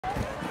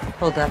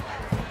Hold up.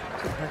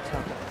 To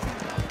cartel.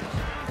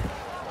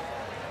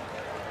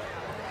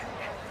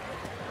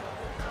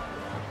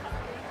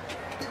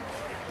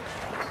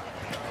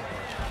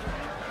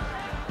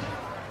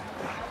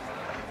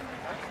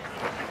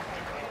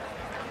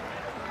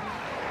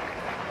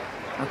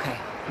 Okay,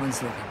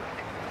 one's leaving.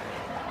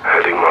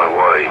 Heading my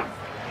way.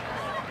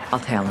 I'll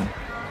tail him.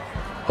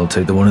 I'll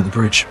take the one at the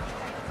bridge.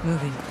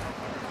 Moving.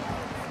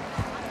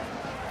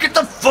 Get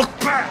the fuck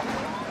back!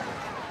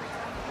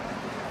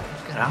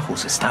 ¿Qué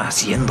carajos está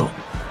haciendo?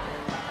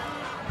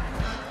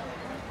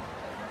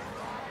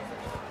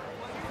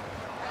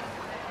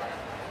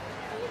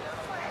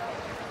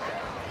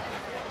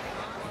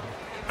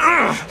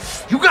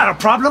 You got a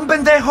problem,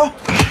 pendejo?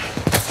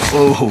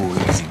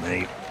 Oh, easy,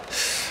 mate.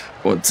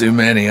 One too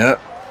many, huh?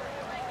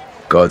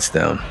 Guards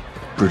down.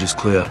 Bridge is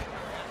clear.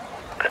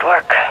 Good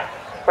work.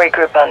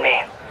 Regroup on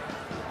me.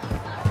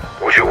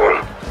 What you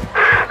want?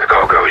 The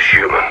cargo is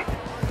human.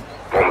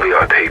 One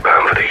VIP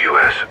bound for the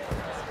US.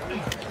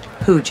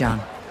 Who, John?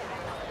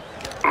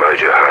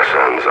 Major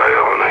Hassan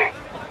Zayani.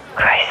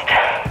 Christ.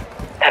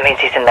 That means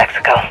he's in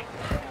Mexico.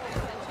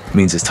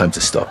 Means it's time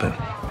to stop him.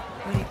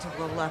 We need to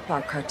roll up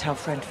our cartel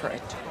friend for a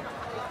talk.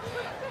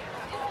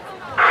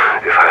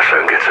 If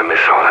Hassan gets a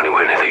missile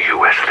anywhere near the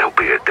US, there'll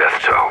be a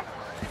death toll.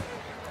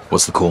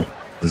 What's the call?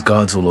 There's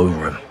guards all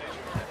over him.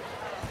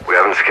 We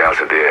haven't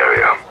scouted the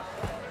area.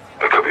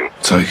 There could be...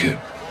 Take it.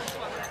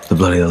 The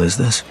bloody hell is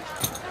this?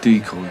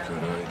 Decoy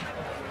grenade.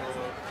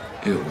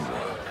 It'll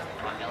work.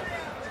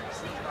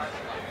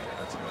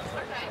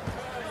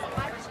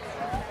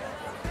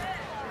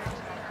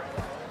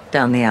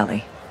 Down the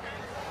alley.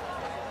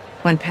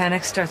 When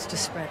panic starts to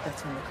spread,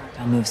 that's when the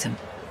cartel moves him.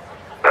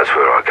 That's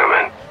where I come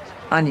in.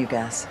 On you,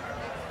 Gas.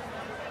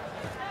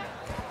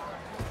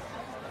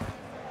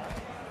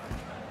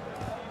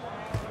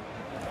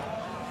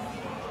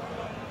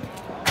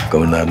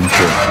 Going loud and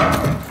clear.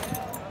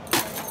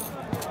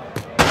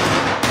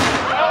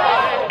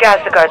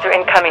 Guys, the guards are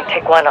incoming.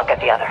 Take one, I'll get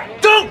the other.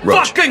 Don't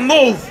fucking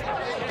move!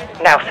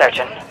 Now,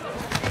 Sergeant.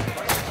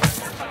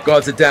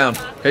 Guards are down.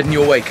 Heading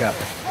your way, Cap.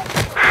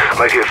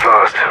 Make it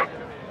fast.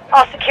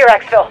 I'll secure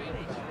Exfil.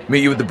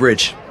 Meet you at the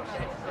bridge.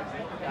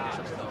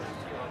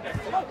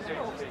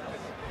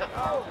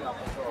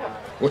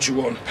 What you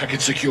want?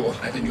 Package secure.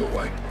 Heading your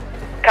way.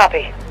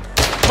 Copy.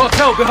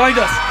 Cartel behind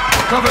us!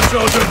 Cover,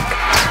 Sergeant!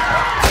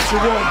 What you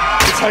want?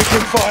 We're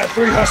taking fire.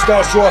 3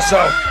 hostiles to our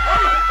south.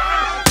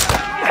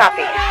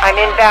 Copy. I'm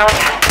inbound.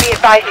 Be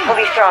advised,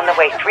 police are on the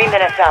way. 3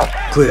 minutes out.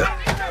 Clear.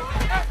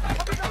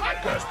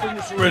 Guys, bring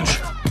the syringe.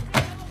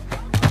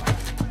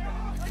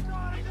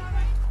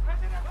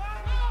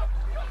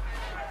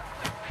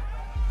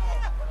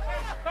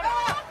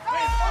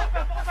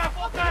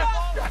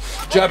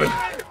 Jabbing.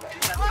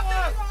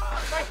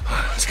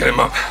 Let's get him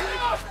up.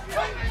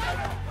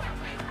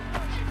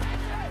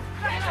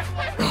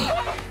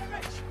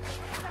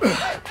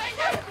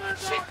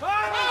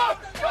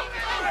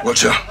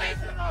 Watch out.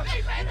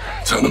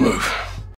 Time to move.